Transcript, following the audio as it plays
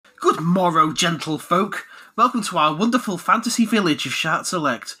morrow, gentle folk. Welcome to our wonderful fantasy village of Shart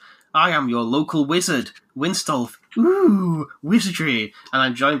Select. I am your local wizard, Winstolf. Ooh, wizardry. And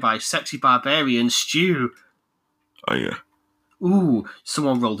I'm joined by sexy barbarian, Stu. Oh, yeah. Ooh,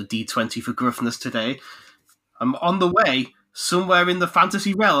 someone rolled a d20 for gruffness today. I'm on the way, somewhere in the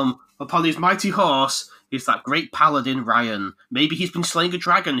fantasy realm, upon his mighty horse, is that great paladin, Ryan. Maybe he's been slaying a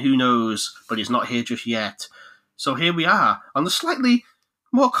dragon, who knows, but he's not here just yet. So here we are, on the slightly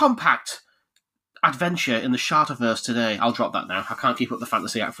more compact adventure in the Shartiverse today. I'll drop that now. I can't keep up the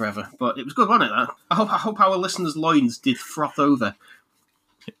fantasy act forever. But it was good, wasn't it, that? I hope our listeners' loins did froth over.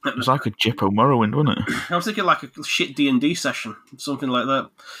 It was like a Jippo Morrowind, wasn't it? I was thinking like a shit D&D session, something like that.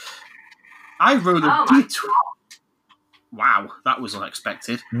 I wrote a D20. Wow, that was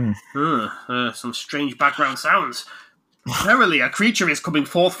unexpected. Some strange background sounds. Verily, a creature is coming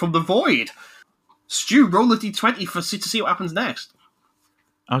forth from the void. Stu, roll a d20 to see what happens next.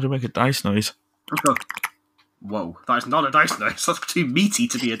 How do you make a dice noise? Whoa, that is not a dice noise. That's too meaty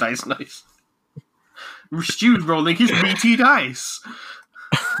to be a dice noise. Stu's rolling his meaty dice.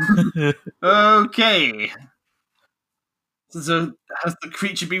 Okay. So, has the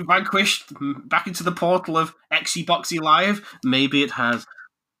creature been vanquished back into the portal of Exy Boxy Live? Maybe it has.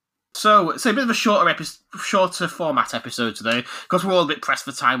 So, it's a bit of a shorter format episode today, because we're all a bit pressed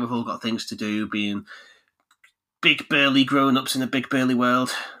for time. We've all got things to do, being big burly grown-ups in a big burly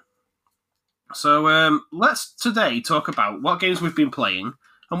world. So, let's today talk about what games we've been playing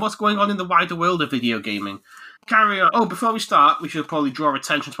and what's going on in the wider world of video gaming. Carry on. Oh, before we start, we should probably draw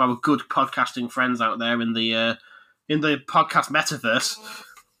attention to our good podcasting friends out there in the podcast metaverse.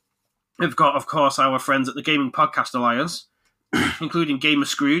 We've got, of course, our friends at the Gaming Podcast Alliance, including Gamer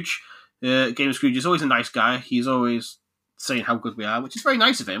Scrooge. Gamer Scrooge is always a nice guy. He's always saying how good we are, which is very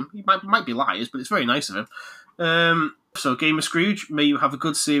nice of him. He might be liars, but it's very nice of him. So, Gamer Scrooge, may you have a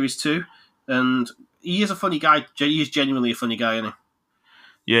good series too. And he is a funny guy. He is genuinely a funny guy, isn't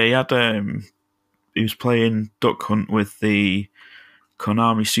he? Yeah, he had. He was playing Duck Hunt with the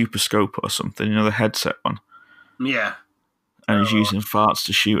Konami Super Scope or something. You know, the headset one. Yeah. And he's using farts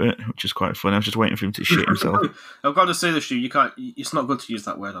to shoot it, which is quite fun. I was just waiting for him to shit himself. I've got to say this, Stu. You can't. It's not good to use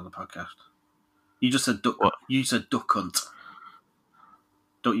that word on the podcast. You just said duck. What? You said duck hunt.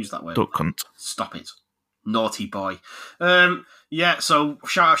 Don't use that word. Duck hunt. Stop it, naughty boy. Yeah. So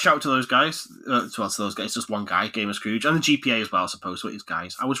shout out to those guys. To those guys, just one guy, Gamer Scrooge, and the GPA as well. I suppose. So it is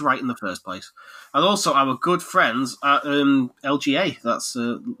guys. I was right in the first place. And also our good friends at LGA. That's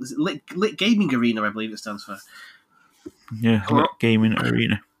Lit Gaming Arena, I believe it stands for. Yeah, Lit Gaming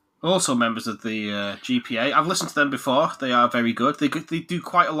Arena. Also members of the GPA. I've listened to them before. They are very good. They do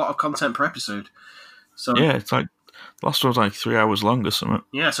quite a lot of content per episode. So yeah, it's like the last one was like 3 hours long or something.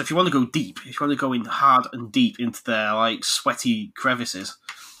 Yeah, so if you want to go deep, if you want to go in hard and deep into their like sweaty crevices,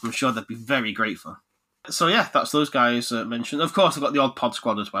 I'm sure they'd be very grateful. So yeah, that's those guys mentioned. Of course, I've got the odd pod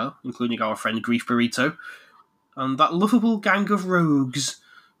squad as well, including our friend Grief Burrito and that lovable gang of rogues.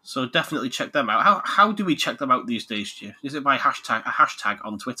 So definitely check them out. How do we check them out these days, Stu? Is it by a hashtag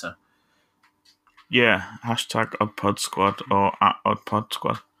on Twitter? Yeah, hashtag OddPodSquad or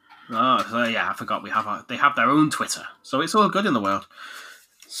 @OddPodSquad. Oh, so yeah, I forgot they have their own Twitter. So it's all good in the world.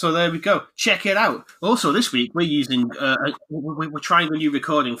 So there we go. Check it out. Also, this week we're using we're trying a new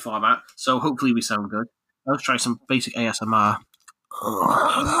recording format, so hopefully we sound good. Let's try some basic ASMR.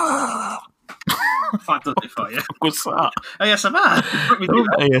 That does it for you. What's that? ASMR.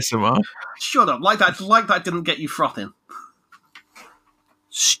 ASMR. Shut up. Like that didn't get you frothing.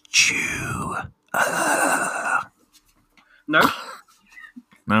 Stew. No?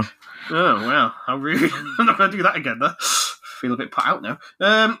 No. Oh, wow. How rude. I'm not going to do that again, though. Feel a bit put out now.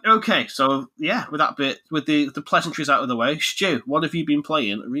 Okay, so, yeah, with that bit, with the pleasantries out of the way, Stu, what have you been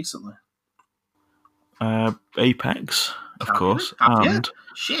playing recently? Apex, of course. And yeah.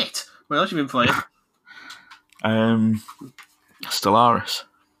 Shit. What else have you been playing? Stellaris.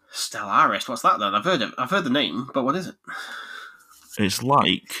 Stellaris? What's that, then? I've heard the name, but what is it? It's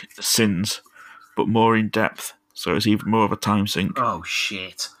like Sins, but more in depth. So it's even more of a time sink. Oh,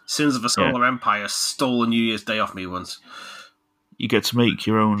 shit. Sins of a Solar Empire stole a New Year's Day off me once. You get to make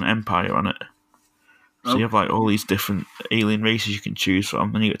your own empire on it. So you have like all these different alien races you can choose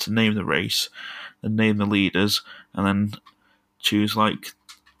from, and you get to name the race, and name the leaders, and then choose like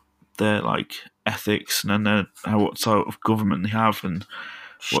their like ethics, and then what sort of government they have, and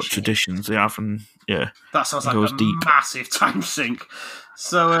what traditions they have, and yeah. That sounds like a massive time sink.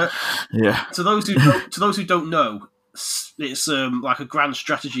 So yeah. To those who don't know, it's like a grand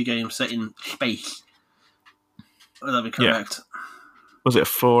strategy game set in space. Would that be correct? Yeah. Was it a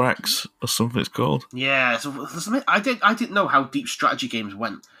 4X or something it's called? Yeah. So I didn't know how deep strategy games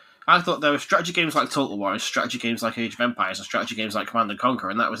went. I thought there were strategy games like Total War, strategy games like Age of Empires, and strategy games like Command and Conquer,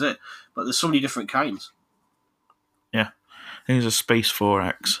 and that was it. But there's so many different kinds. Yeah. I think there's a Space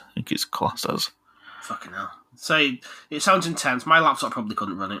 4X. I think it's classed as. Fucking hell. Say it sounds intense. My laptop probably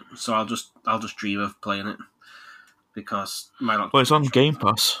couldn't run it, so I'll just dream of playing it because my laptop. Well, it's on Game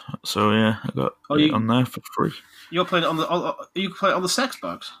Pass, so yeah, I got it on there for free. You're playing it on the. You can play it on the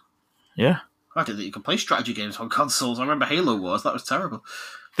Xbox. Yeah. I didn't think you could play strategy games on consoles. I remember Halo Wars. That was terrible.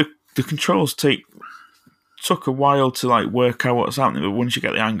 The controls took a while to like work out what's happening, but once you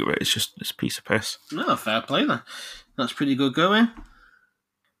get the hang of it, it's a piece of piss. No, fair play then. That's pretty good going.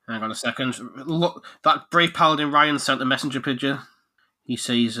 Hang on a second. Look, that brave paladin Ryan sent a messenger pigeon. He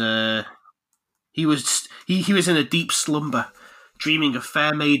says he was in a deep slumber, dreaming of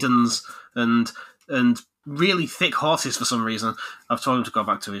fair maidens and really thick horses for some reason. I've told him to go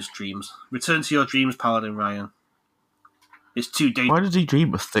back to his dreams. Return to your dreams, paladin Ryan. It's too dangerous. Why did he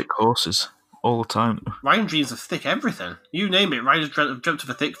dream of thick horses all the time? Ryan dreams of thick everything. You name it, Ryan's dreamt of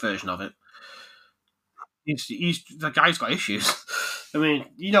a thick version of it. He's the guy's got issues. I mean,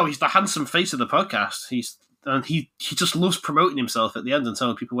 he's the handsome face of the podcast. He just loves promoting himself at the end and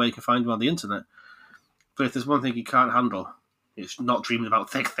telling people where you can find him on the internet. But if there's one thing he can't handle, it's not dreaming about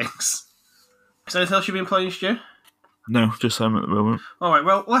thick things. Is there anything else you've been playing, Stu? No, just him at the moment. All right,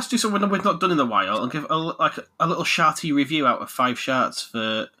 well, let's do something we've not done in a while and give a little sharty review out of 5 sharts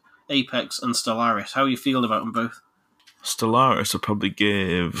for Apex and Stellaris. How are you feeling about them both? Stellaris I'll probably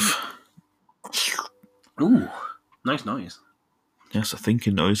give... Ooh, nice noise. Yes, a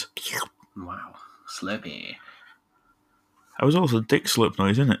thinking noise. Wow, slurpy. That was also a dick slurp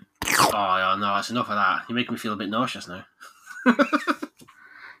noise, isn't it? Oh, no, that's enough of that. You're making me feel a bit nauseous now.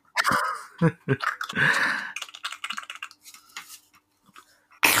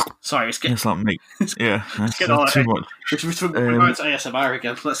 Sorry, it's getting... It's like, mate. Yeah, that's too much. We're going to ASMR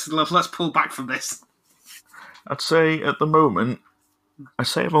again. Let's pull back from this. I'd say at the moment,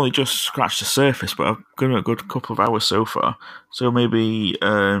 I've only just scratched the surface, but I've given it a good couple of hours so far. So maybe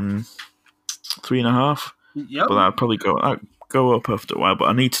 3.5. Yep. But I'd probably go up after a while. But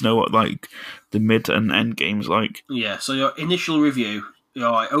I need to know what like the mid and end game's like. Yeah. So your initial review,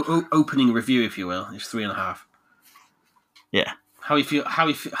 your opening review, if you will, is 3.5. Yeah. How you feel? How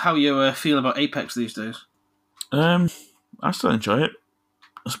you feel about Apex these days? I still enjoy it.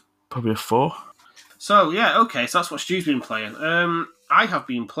 It's probably a 4. So yeah, okay. So that's what Stu's been playing. I have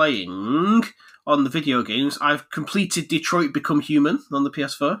been playing on the video games. I've completed Detroit Become Human on the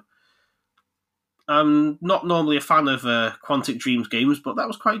PS4. I'm not normally a fan of Quantic Dreams games, but that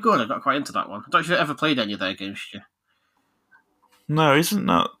was quite good. I got quite into that one. I don't know if you've ever played any of their games, Stu. No, isn't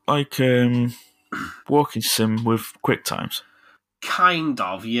that like walking sim with quick times? Kind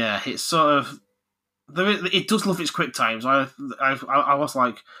of, yeah. It's sort of it does love its quick times. I was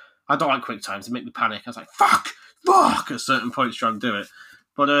like, I don't like quick times. They make me panic. I was like, fuck at certain points trying to do it.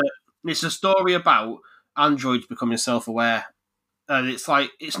 But it's a story about androids becoming self-aware, and it's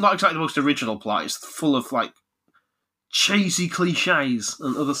like it's not exactly the most original plot. It's full of like cheesy cliches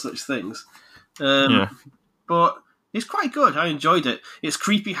and other such things. But it's quite good. I enjoyed it. It's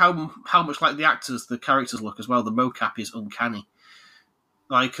creepy how much like the characters look as well. The mocap is uncanny.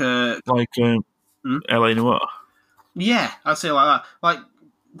 Like LA Noire. Yeah, I'd say like that. Like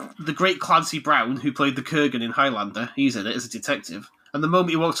the great Clancy Brown, who played the Kurgan in Highlander, he's in it as a detective. And the moment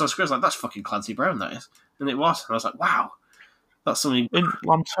he walks on screen, I was like, that's fucking Clancy Brown, that is. And it was. And I was like, wow. That's something... Isn't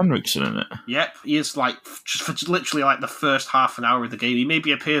Lance Henriksen in it? Yep, he is like, just for literally like the first half an hour of the game. He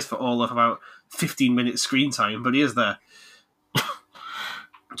maybe appears for all of about 15 minutes screen time, but he is there.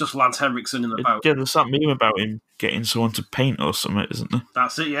 Just Lance Henriksen in the boat. Yeah, there's that meme about him getting someone to paint or something, isn't there?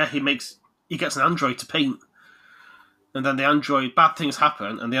 That's it, yeah. He gets an android to paint. And then bad things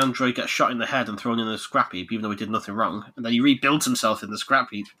happen, and the android gets shot in the head and thrown in the scrap heap, even though he did nothing wrong. And then he rebuilds himself in the scrap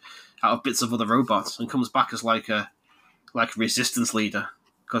heap out of bits of other robots and comes back as like a resistance leader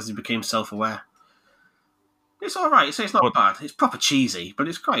because he became self-aware. It's alright. It's not bad. It's proper cheesy, but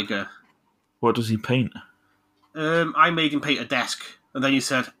it's quite good. What does he paint? I made him paint a desk, and then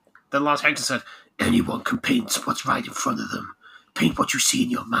Lance Henriksen said, anyone can paint what's right in front of them. Paint what you see in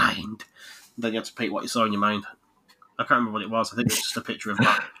your mind. And then you have to paint what you saw in your mind. I can't remember what it was. I think it was just a picture of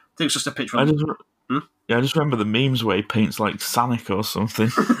that. I think it's just a picture of I just remember the memes where he paints like Sonic or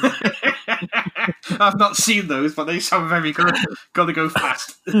something. I've not seen those, but they sound very good. Gotta go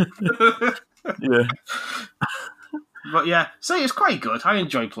fast. Yeah. But yeah, so it's quite good. I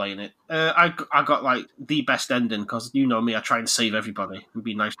enjoy playing it. I got like the best ending because you know me, I try and save everybody and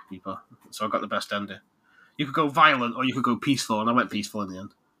be nice to people. So I got the best ending. You could go violent or you could go peaceful, and I went peaceful in the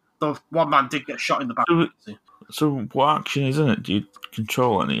end. Though one man did get shot in the back. So what action is in it? Do you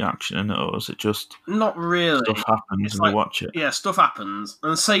control any action in it, or is it just Not really. stuff happens It's and like, you watch it? yeah, stuff happens.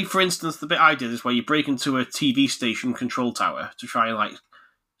 And say, for instance, the bit I did is where you break into a TV station control tower to try and like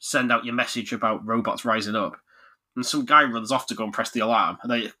send out your message about robots rising up. And some guy runs off to go and press the alarm,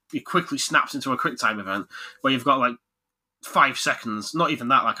 and then he quickly snaps into a quick time event where you've got like 5 seconds, not even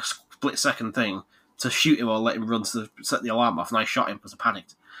that, like a split second thing, to shoot him or let him run to set the alarm off. And I shot him because I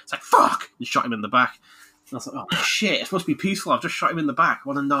panicked. It's like, fuck! And shot him in the back. And I was like, oh shit, it's supposed to be peaceful. I've just shot him in the back.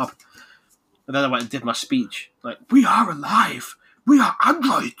 What a knob. And then I went and did my speech. Like, we are alive. We are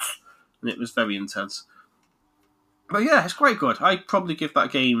androids. And it was very intense. But yeah, it's quite good. I'd probably give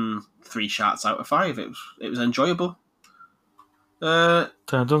that game 3 shots out of 5. It was enjoyable. That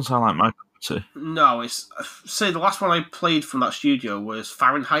doesn't sound like my cup of tea. No, it's... Say, the last one I played from that studio was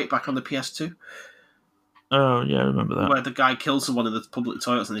Fahrenheit back on the PS2. Oh, yeah, I remember that. Where the guy kills someone in the public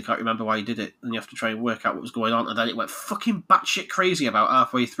toilets and they can't remember why he did it. And you have to try and work out what was going on. And then it went fucking batshit crazy about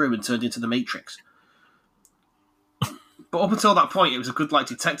halfway through and turned into The Matrix. But up until that point, it was a good like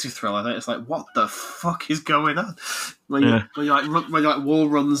detective thriller. Then it's like, what the fuck is going on? When you wall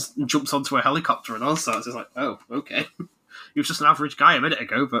runs and jumps onto a helicopter and all sorts, it's like, oh, okay. He was just an average guy a minute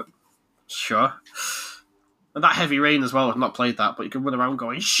ago, but sure. And that Heavy Rain as well. I've not played that, but you can run around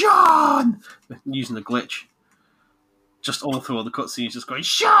going Sean using the glitch. Just all through all the cutscenes, just going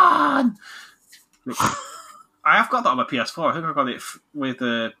Sean. I have got that on my PS4. I think I got it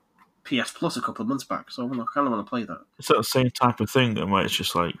with PS Plus a couple of months back, so I kind of want to play that. Is that the same type of thing then, where it's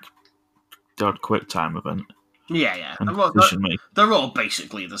just like the quick time event? Yeah. And they're all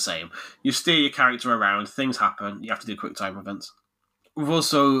basically the same. You steer your character around, things happen, you have to do quick time events. We've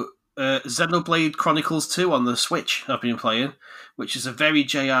also Xenoblade Chronicles 2 on the Switch I've been playing, which is a very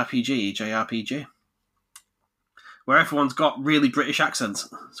JRPG, where everyone's got really British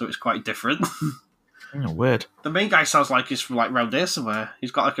accents, so it's quite different. Oh, weird. The main guy sounds like he's from like round here somewhere.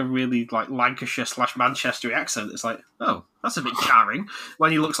 He's got like a really like Lancashire/Manchester accent. It's like, oh, that's a bit jarring.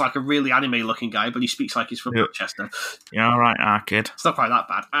 When he looks like a really anime-looking guy, but he speaks like he's from Manchester. Yeah, all right, Arcade. It's not quite that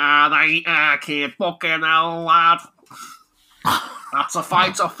bad. They Arcade, fucking hell, lad. That's a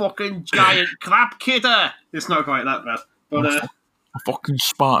fight a fucking giant crab kidder. It's not quite that bad, but I fucking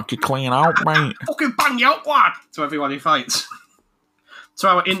spark you clean out, mate. Fucking bang you out, lad. To everyone who fights. To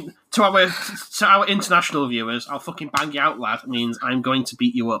our international viewers, I'll fucking bang you out, lad, means I'm going to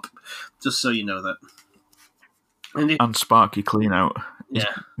beat you up. Just so you know that. And spark you clean out.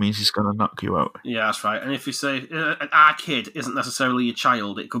 Yeah. Means he's going to knock you out. Yeah, that's right. And if you say our kid isn't necessarily your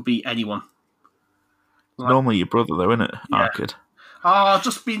child, it could be anyone. Like, normally your brother, though, isn't it? Yeah. Our kid. Oh,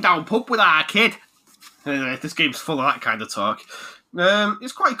 just been down pub with our kid. Anyway, this game's full of that kind of talk.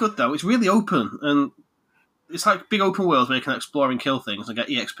 It's quite good, though. It's really open, and it's like big open worlds where you can explore and kill things and get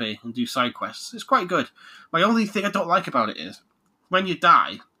EXP and do side quests. It's quite good. My only thing I don't like about it is when you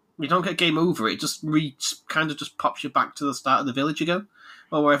die, you don't get game over. It just kind of just pops you back to the start of the village again,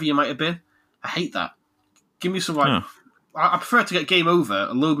 or wherever you might have been. I hate that. Give me some like. Yeah. I prefer to get game over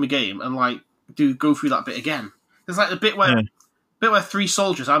and load my game and like go through that bit again. There's like the bit where 3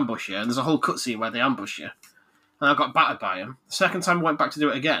 soldiers ambush you, and there's a whole cutscene where they ambush you. And I got battered by him. The second time I went back to do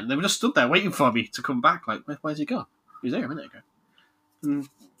it again, they were just stood there waiting for me to come back. Like, where's he go? He was there a minute ago. And,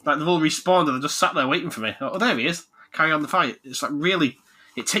 like, they've all respawned and they just sat there waiting for me. Oh, there he is. Carry on the fight. It's like really,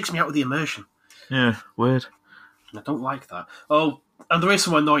 it takes me out of the immersion. Yeah, weird. And I don't like that. Oh, and there is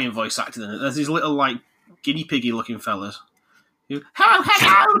some annoying voice acting in it. There's these little, like, guinea piggy looking fellas.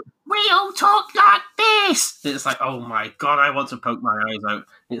 Hello, we all talk like this. It's like, oh my god, I want to poke my eyes out.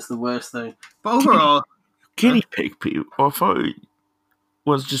 It's the worst thing. But overall... Guinea pig people? I thought it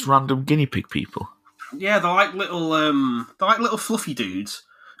was just random guinea pig people. Yeah, they're like little fluffy dudes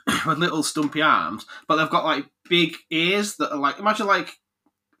with little stumpy arms, but they've got like big ears that are like, imagine like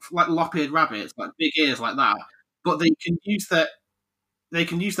lop-eared rabbits, like big ears like that. But they can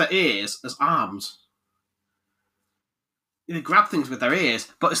use their ears as arms. They grab things with their ears,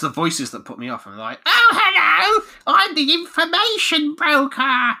 but it's the voices that put me off. And they're like, "Oh, hello, I'm the information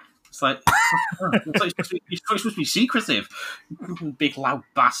broker." It's like, you're supposed to be secretive, big loud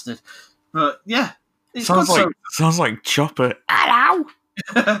bastard. But yeah, sounds like Chopper. Hello,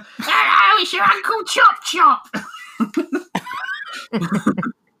 hello, it's your Uncle Chop.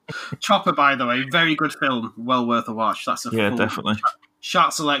 Chopper, by the way, very good film, well worth a watch. That's definitely.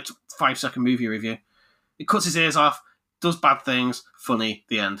 Chart Select 5-second movie review. It cuts his ears off, does bad things, funny.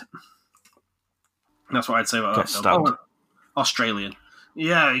 The end. That's what I'd say about that film. Australian.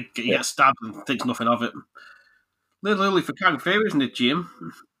 Yeah, he gets stabbed and thinks nothing of it. Little early for Kang Fury, isn't it, Jim?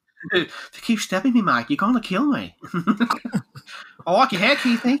 If you keep stabbing me, Mike, you're going to kill me. I like your hair,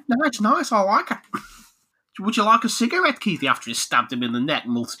 Keithy. No, it's nice. I like it. Do Would you like a cigarette, Keithy? After he stabbed him in the neck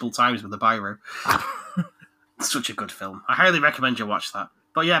multiple times with a biro. Such a good film. I highly recommend you watch that.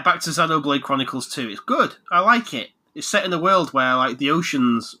 But yeah, back to Xenoblade Chronicles 2. It's good. I like it. It's set in a world where like the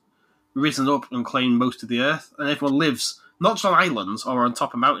ocean's risen up and claimed most of the earth, and everyone lives not just on islands or on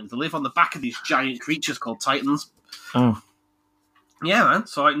top of mountains. They live on the back of these giant creatures called Titans. Oh. Yeah, man.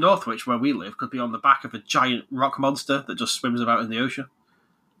 So like Northwich, where we live, could be on the back of a giant rock monster that just swims about in the ocean.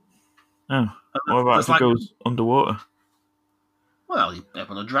 Oh. What about if it goes underwater? Well,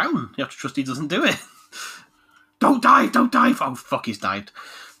 everyone will drown. You have to trust he doesn't do it. Don't dive! Don't dive! Oh fuck, he's dived.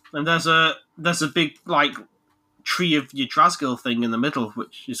 And there's a big like tree of Yggdrasil thing in the middle,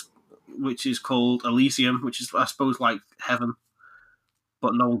 which is called Elysium, which is I suppose like heaven,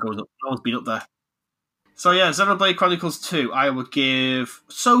 but no one goes up. No one's been up there. So yeah, Xenoblade Chronicles 2. I would give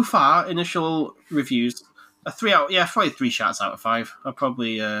so far initial reviews a 3 out. Yeah, probably 3 shots out of 5. I'll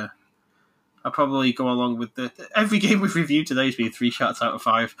probably go along with every game we've reviewed today has been 3 shots out of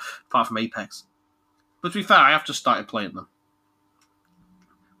 5, apart from Apex. But to be fair, I have just started playing them.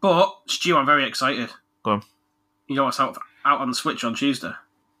 But, Stu, I'm very excited. Go on. You know what's out on the Switch on Tuesday?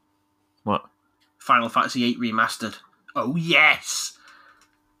 What? Final Fantasy VIII Remastered. Oh, yes!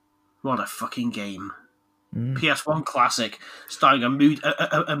 What a fucking game. PS1 classic, starring a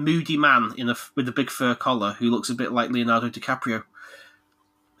moody man with a big fur collar who looks a bit like Leonardo DiCaprio.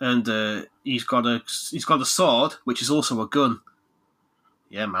 And he's got a sword, which is also a gun.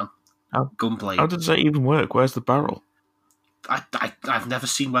 Yeah, man. Gunblade. How does that even work? Where's the barrel? I've never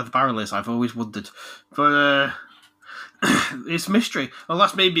seen where the barrel is. I've always wondered, but it's mystery.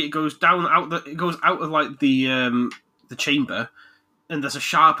 Unless maybe it goes out of like the chamber, and there's a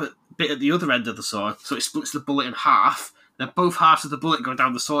sharp bit at the other end of the sword, so it splits the bullet in half. Then both halves of the bullet go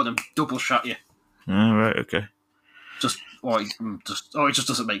down the sword and double shot you. Oh, right, okay. It just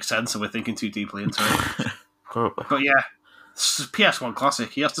doesn't make sense, and we're thinking too deeply into it. Probably. But yeah, PS1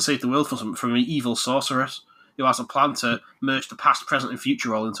 classic. He has to save the world from an evil sorceress who has a plan to merge the past, present, and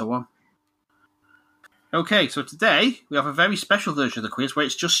future all into one. Okay, so today we have a very special version of the quiz where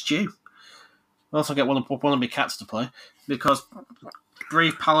it's just Stu. I'll also get one of my cats to play because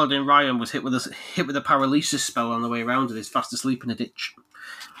brave paladin Ryan was hit with a paralysis spell on the way around and is fast asleep in a ditch.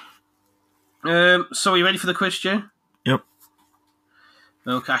 So are you ready for the quiz, Stu? Yep.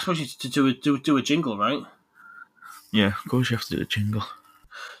 Okay, I suppose you need to do a jingle, right? Yeah, of course you have to do a jingle.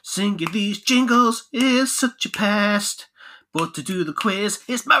 Singing these jingles is such a pest, but to do the quiz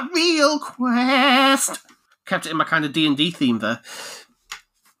is my real quest. Kept it in my kind of D&D theme there.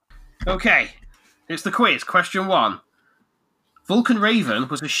 Okay, it's the quiz. Question 1. Vulcan Raven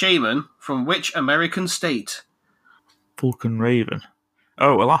was a shaman from which American state? Vulcan Raven.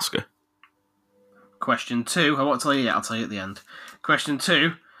 Oh, Alaska. Question 2. I won't tell you yet, I'll tell you at the end. Question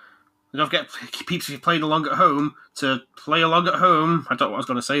 2. Don't forget, peeps, if you're playing along at home, to play along at home. I don't know what I was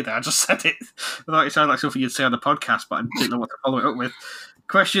going to say there. I just said it. I thought it sounded like something you'd say on the podcast, but I didn't know what to follow it up with.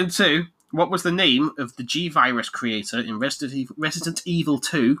 Question 2. What was the name of the G-Virus creator in Resident Evil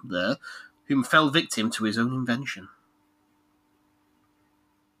 2, whom fell victim to his own invention?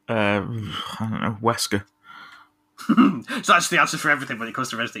 I don't know, Wesker. So that's the answer for everything when it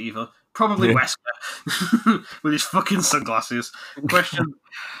comes to Resident Evil. Probably Yeah. Wesker. With his fucking sunglasses. Question...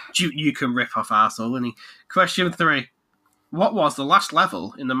 You can rip off arsehole, isn't he? Question 3. What was the last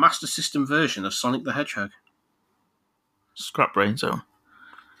level in the Master System version of Sonic the Hedgehog? Scrap Brain Zone.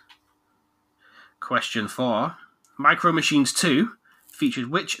 Question 4. Micro Machines 2 featured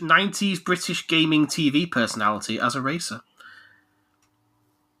which 90s British gaming TV personality as a racer?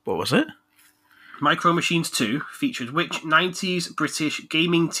 What was it? Micro Machines 2 featured which 90s British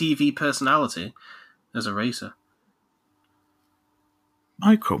gaming TV personality as a racer?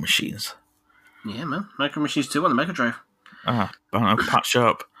 Micro Machines. Yeah, man. Micro Machines 2 on the Mega Drive. I don't know, Pat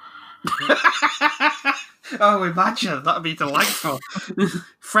Sharp. Oh, imagine. That'd be delightful.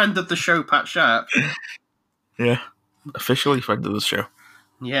 Friend of the show, Pat Sharp. Yeah. Officially friend of the show.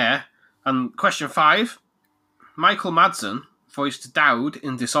 Yeah. And question 5. Michael Madsen voiced Dowd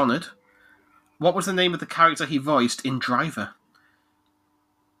in Dishonored. What was the name of the character he voiced in Driver?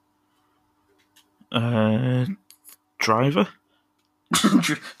 Driver?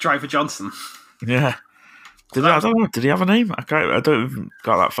 Driver Johnson. Yeah. I don't know. Did he have a name? I don't even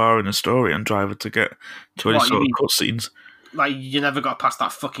got that far in the story on Driver to get to any sort of cutscenes. Like, you never got past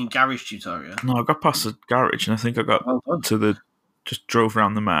that fucking garage tutorial? No, I got past the garage and I think I got to just drove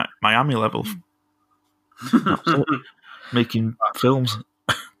around the Miami level. Making films.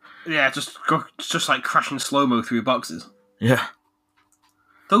 Yeah, just like crashing slow-mo through boxes. Yeah.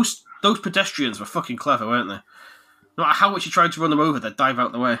 Those pedestrians were fucking clever, weren't they? No matter how much you tried to run them over, they'd dive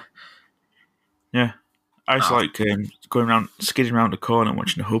out the way. Yeah. I just like going around, skidding around the corner and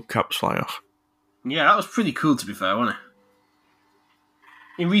watching the hubcaps fly off. Yeah, that was pretty cool, to be fair, wasn't it?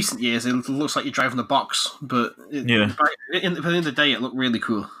 In recent years, it looks like you're driving a box, but at the end of the day, it looked really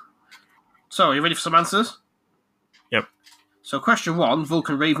cool. So, are you ready for some answers? Yep. So, question 1,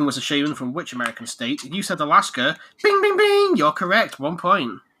 Vulcan Raven was a shaman from which American state? You said Alaska. Bing, bing, bing! You're correct. 1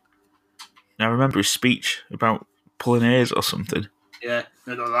 point. Now, I remember his speech about pulling ears or something. Yeah.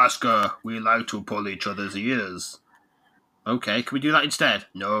 In Alaska, we like to pull each other's ears. Okay, can we do that instead?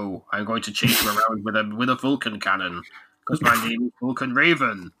 No, I'm going to chase him around with a Vulcan cannon. Because my name is Vulcan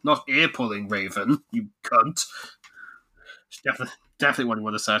Raven, not ear-pulling Raven, you cunt. It's definitely what he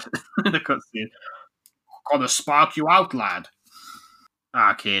would have said in the cutscene. Gonna spark you out, lad.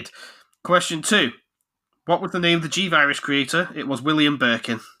 Ah, kid. Question 2. What was the name of the G-Virus creator? It was William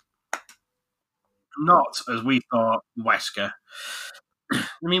Birkin. Not, as we thought, Wesker. I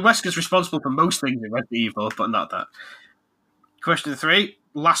mean, Wesker's responsible for most things in Resident Evil, but not that. Question 3.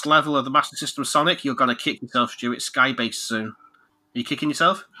 Last level of the Master System Sonic. You're going to kick yourself, Stu. It's Sky-based soon. Are you kicking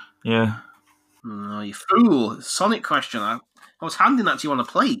yourself? Yeah. Oh, you fool. Sonic question. I was handing that to you on a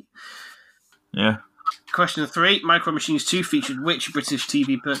plate. Yeah. Question 3. Micro Machines 2 featured which British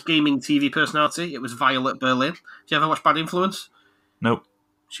gaming TV personality? It was Violet Berlin. Did you ever watch Bad Influence? Nope.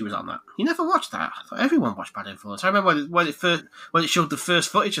 She was on that. You never watched that? I thought everyone watched Bad Influence. I remember when it showed the first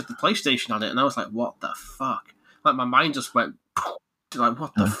footage of the PlayStation on it, and I was like, what the fuck? Like, my mind just went, like,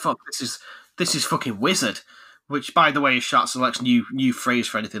 what the fuck? This is fucking Wizard. Which, by the way, is Shart Select's new phrase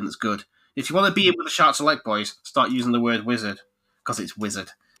for anything that's good. If you want to be in with the Shart Select boys, start using the word wizard. Because it's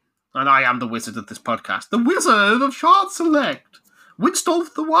Wizard. And I am the wizard of this podcast. The Wizard of Shart Select!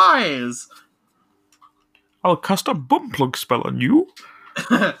 Winstolf the Wise! I'll cast a bum plug spell on you.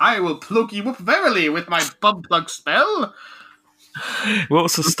 I will plug you up verily with my bum plug spell. What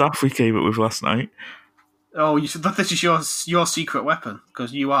was the stuff we came up with last night? Oh, you said that this is your secret weapon,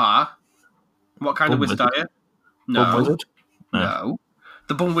 because you are... What kind of wizard are you? No. Bum wizard? No.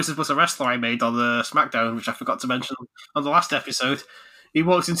 The Bum Wizard was a wrestler I made on the SmackDown, which I forgot to mention on the last episode. He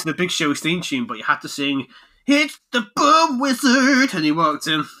walked into the Big Show's theme tune, but you had to sing, "It's the Bum Wizard!" And he walked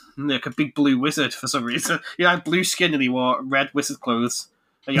in like a big blue wizard for some reason. He had blue skin and he wore red wizard clothes.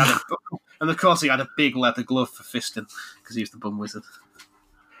 And, and of course he had a big leather glove for fisting, because he was the Bum Wizard.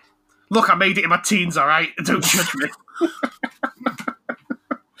 Look, I made it in my teens, alright? Don't judge me.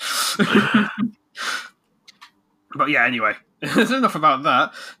 But yeah, anyway. There's enough about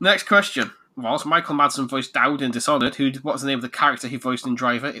that. Next question was, Michael Madsen voiced Dowd in Dishonored. What's the name of the character he voiced in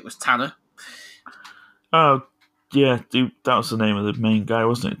Driver? It was Tanner. Oh, yeah, dude, that was the name of the main guy,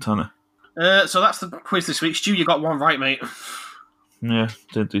 wasn't it, Tanner? So that's the quiz this week. Stu, you got one right, mate. Yeah,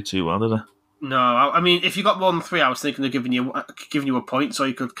 didn't do too well, did I? No, I mean, if you got more than 3, I was thinking of giving you a point so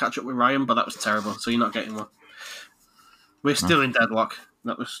you could catch up with Ryan, but that was terrible, so you're not getting one. We're still in deadlock.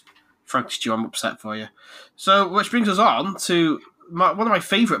 That was... Frankly, Stu, I'm upset for you. So, which brings us on to one of my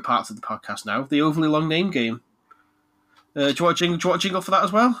favourite parts of the podcast now, the overly long name game. Do you want a jingle for that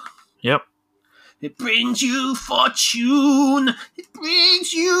as well? Yep. It brings you fortune. It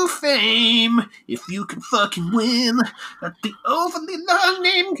brings you fame. If you can fucking win at the overly long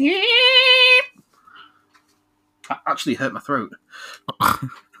name game. That actually hurt my throat.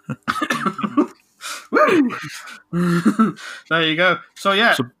 Woo! There you go. So,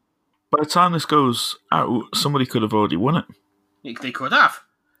 yeah. So, by the time this goes out, somebody could have already won it. They could have.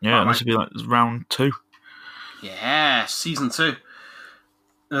 Yeah, this would be like round 2. Yeah, season 2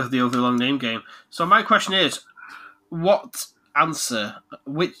 of the Overly Long Name game. So my question is, what answer?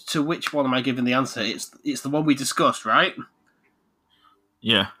 To which one am I giving the answer? It's the one we discussed, right?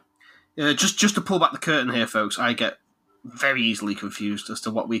 Yeah. Just to pull back the curtain here, folks, I get very easily confused as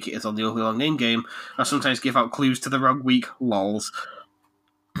to what week it is on the Overly Long Name game. I sometimes give out clues to the wrong week. Lols.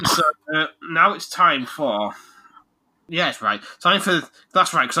 So now it's time for... Yeah, it's right.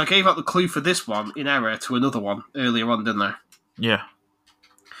 That's right, because I gave out the clue for this one in error to another one earlier on, didn't I? Yeah.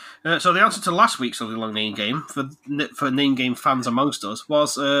 So the answer to last week's Overly Long Name game, for name game fans amongst us,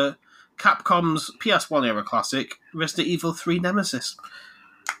 was Capcom's PS1 era classic, Resident Evil 3 Nemesis.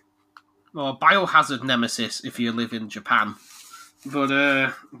 Or Biohazard Nemesis, if you live in Japan. But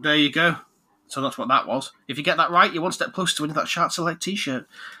there you go. So that's what that was. If you get that right, you're one step closer to winning that Shart Select t-shirt.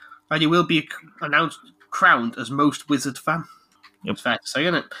 And you will be crowned as most Wizard fan. Yep. It's fair to say,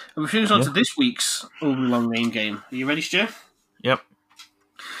 isn't it? And we're finishing on to this week's Overly Long Name game. Are you ready, Stu? Yep.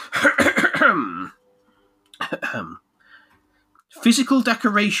 Physical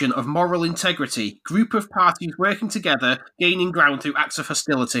decoration of moral integrity. Group of parties working together, gaining ground through acts of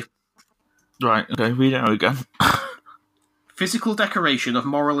hostility. Right, okay, read it out again. Physical decoration of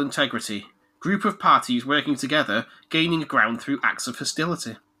moral integrity. Group of parties working together, gaining ground through acts of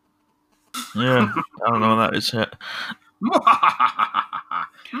hostility. Yeah, I don't know what that is yet.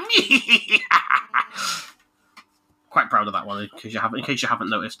 Quite proud of that one, in case you haven't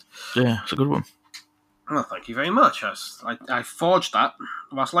noticed. Yeah, it's a good one. Well, thank you very much. I forged that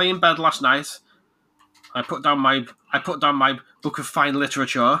whilst laying in bed last night. I put down my book of fine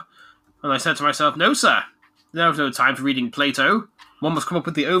literature, and I said to myself, "No, sir, there's no time for reading Plato. One must come up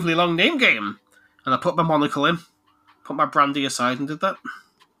with the overly long name game." And I put my monocle in, put my brandy aside, and did that.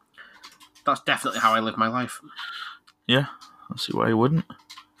 That's definitely how I live my life. Yeah, I see why you wouldn't.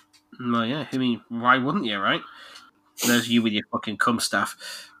 Well, yeah, I mean, why wouldn't you, right? There's you with your fucking cum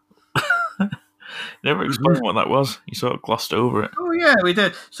staff. Never explained what that was. You sort of glossed over it. Oh yeah, we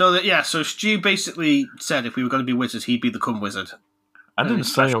did. So so Stu basically said if we were going to be wizards, he'd be the cum wizard. I didn't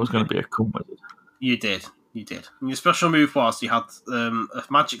say I was going to be a cum wizard. You did. And your special move was you had a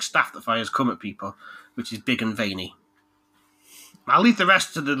magic staff that fires cum at people, which is big and veiny. I'll leave the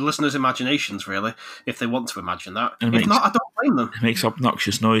rest to the listeners' imaginations, really, if they want to imagine that. If not, I don't blame them. It makes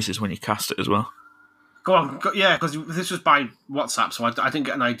obnoxious noises when you cast it as well. Go on, yeah, because this was by WhatsApp, so I didn't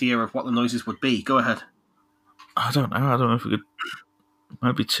get an idea of what the noises would be. Go ahead. I don't know if we could. It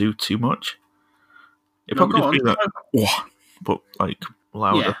might be too much. It probably would be like, whoa, but like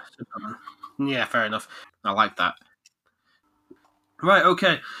louder. Yeah, fair enough. I like that. Right,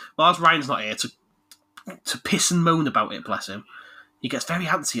 okay. Well, as Ryan's not here to piss and moan about it, bless him, he gets very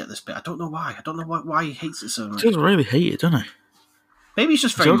antsy at this bit. I don't know why. I don't know why he hates it so much. He doesn't really hate it, doesn't he? Maybe he's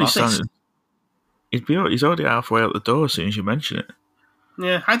just very modest. He's already halfway out the door as soon as you mention it.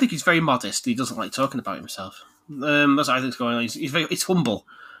 Yeah, I think he's very modest. He doesn't like talking about himself. That's what I think's going on. He's humble.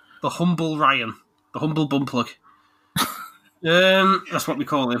 The humble Ryan. The humble bumplug. That's what we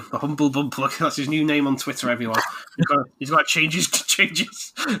call him. The humble bumplug. That's his new name on Twitter, everyone. He's got to change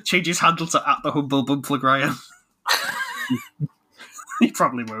his handle to @the humble bumplug Ryan. He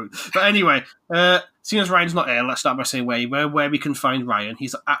probably won't. But anyway, seeing as Ryan's not here, let's start by saying where we can find Ryan.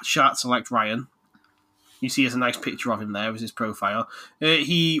 He's at Shart Select Ryan. You see there's a nice picture of him there as his profile.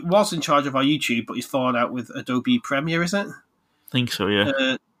 He was in charge of our YouTube, but he's fallen out with Adobe Premiere, is it? I think so,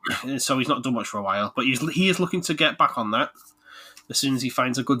 yeah. So he's not done much for a while, but he is looking to get back on that as soon as he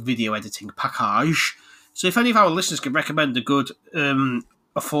finds a good video editing package. So if any of our listeners can recommend a good,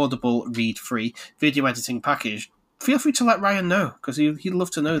 affordable, read-free video editing package, feel free to let Ryan know, because he'd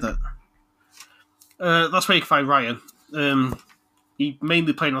love to know that. That's where you can find Ryan. He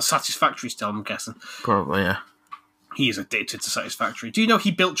mainly playing on Satisfactory still, I'm guessing. Probably, yeah. He is addicted to Satisfactory. Do you know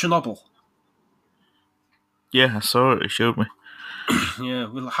he built Chernobyl? Yeah, I saw it. He showed me. Yeah,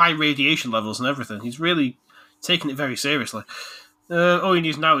 with high radiation levels and everything. He's really taking it very seriously. All he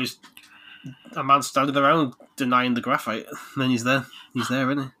needs now is a man standing around denying the graphite. And then he's there. He's there,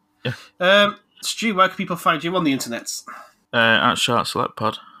 isn't he? Yeah. Stu, where can people find you on the internet? At Shart Select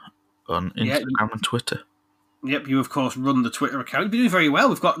Pod on Instagram and Twitter. Yep, you of course run the Twitter account. You've been doing very well.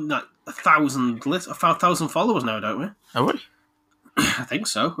 We've got 1,000 followers now, don't we? Have we? I think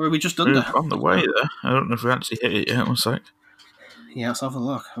so. Or are we just under? We're on the way there. I don't know if we actually hit it yet. One sec. Yeah, let's have a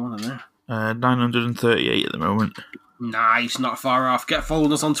look. I want to know. 938 at the moment. Nice, not far off. Get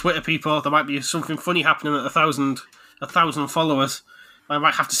following us on Twitter, people. There might be something funny happening at 1,000 followers. I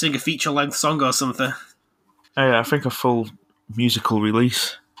might have to sing a feature-length song or something. I think a full musical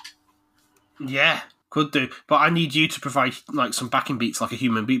release. Yeah, could do. But I need you to provide like some backing beats, like a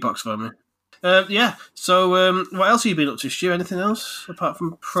human beatbox for me. Yeah. So, what else have you been up to, Stu? Anything else apart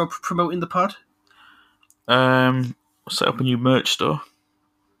from promoting the pod? Set up a new merch store.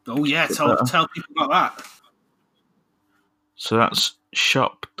 Oh yeah, tell people about that. So that's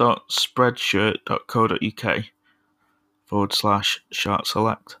shop.spreadshirt.co.uk/Shart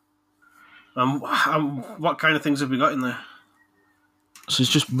Select. What kind of things have we got in there? So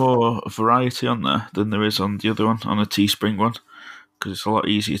it's just more variety on there than there is on the other one, on a Teespring one, because it's a lot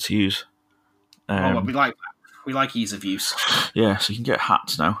easier to use. We like that. We like ease of use. Yeah, so you can get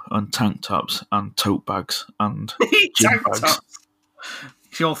hats now, and tank tops, and tote bags, and gym bags. Tops.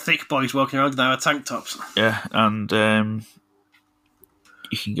 Your thick boys walking around now with tank tops. Yeah, and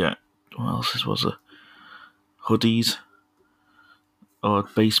you can get, what else was there? Hoodies, or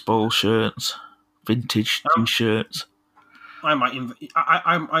baseball shirts, vintage t-shirts. I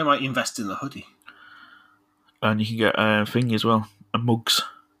might invest in the hoodie. And you can get a thing as well, mugs.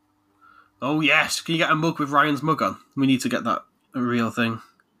 Oh yes, can you get a mug with Ryan's mug on? We need to get that a real thing.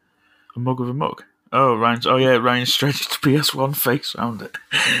 A mug with a mug? Oh, Ryan's stretched PS1 face around it.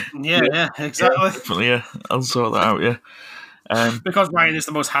 Yeah, exactly. Yeah, definitely, yeah. I'll sort that out, yeah. Because Ryan is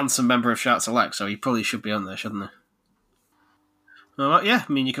the most handsome member of Shart Select, so he probably should be on there, shouldn't he? Yeah,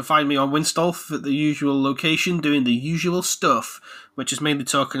 I mean, you can find me on Winstolf at the usual location doing the usual stuff, which is mainly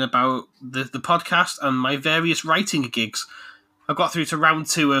talking about the podcast and my various writing gigs. I got through to round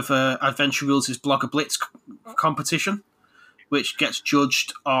 2 of Adventure Rules' Blogger Blitz competition, which gets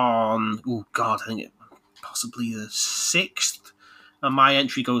judged on, I think possibly the 6th. And my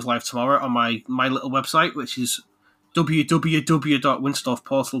entry goes live tomorrow on my little website, which is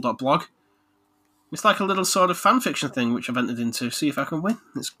www.winstolfportal.blog. It's like a little sort of fan fiction thing, which I've entered into. See if I can win.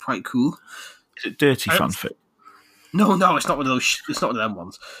 It's quite cool. Is it dirty fanfic? No, it's not one of those. It's not one of them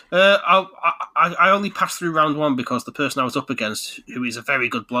ones. I only passed through round 1 because the person I was up against, who is a very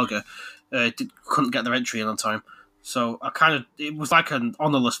good blogger, couldn't get their entry in on time. So it was like an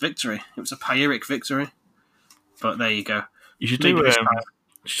honourless victory. It was a Pyrrhic victory. But there you go. You should do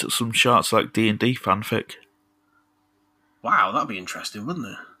some charts like D&D fanfic. Wow, that'd be interesting, wouldn't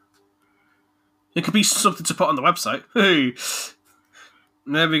it? It could be something to put on the website. Hey,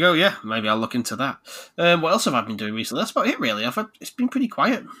 there we go. Yeah, maybe I'll look into that. What else have I been doing recently? That's about it, really. It's been pretty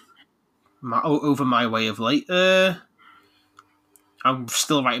quiet over my way of late. I'm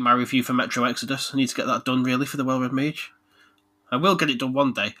still writing my review for Metro Exodus. I need to get that done, really, for the Well-Read Mage. I will get it done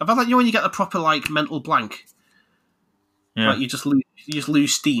one day. I've had when you get a proper mental blank. Yeah. Like you just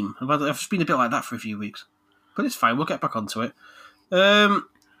lose steam. I've just been a bit like that for a few weeks, but it's fine. We'll get back onto it.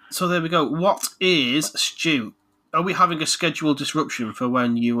 So there we go. What is, Stu? Are we having a schedule disruption for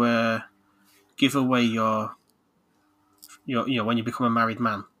when you give away your when you become a married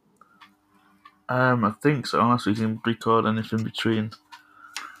man? I think so, unless we can record anything between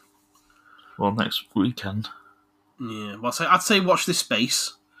next weekend. Yeah, well, I'd say watch this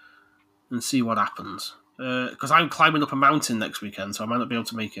space and see what happens. Because I'm climbing up a mountain next weekend, so I might not be able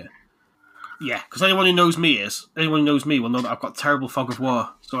to make it. Yeah, because anyone who knows me will know that I've got terrible fog of war,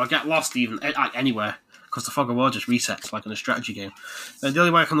 so I get lost even anywhere because the fog of war just resets like in a strategy game. And the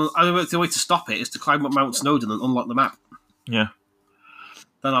only way to stop it is to climb up Mount Snowdon and unlock the map. Yeah.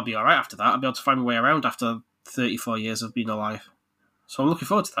 Then I'll be all right after that. I'll be able to find my way around after 34 years of being alive. So I'm looking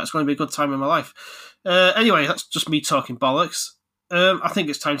forward to that. It's going to be a good time in my life. Anyway, that's just me talking bollocks. I think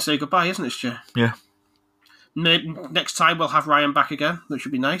it's time to say goodbye, isn't it, Stu? Yeah. Next time we'll have Ryan back again, which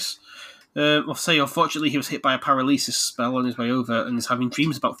would be nice. I'll say, unfortunately, he was hit by a paralysis spell on his way over and is having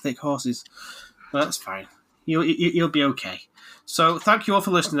dreams about thick horses. But that's fine. He'll be okay. So thank you all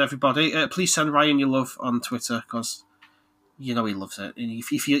for listening, everybody. Please send Ryan your love on Twitter, because he loves it. And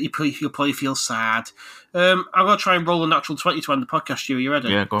he'll probably feel sad. I'm going to try and roll a natural 20 to end the podcast, Stu. Are you ready?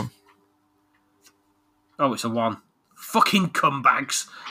 Yeah, go on. Oh, it's a 1. Fucking cumbags.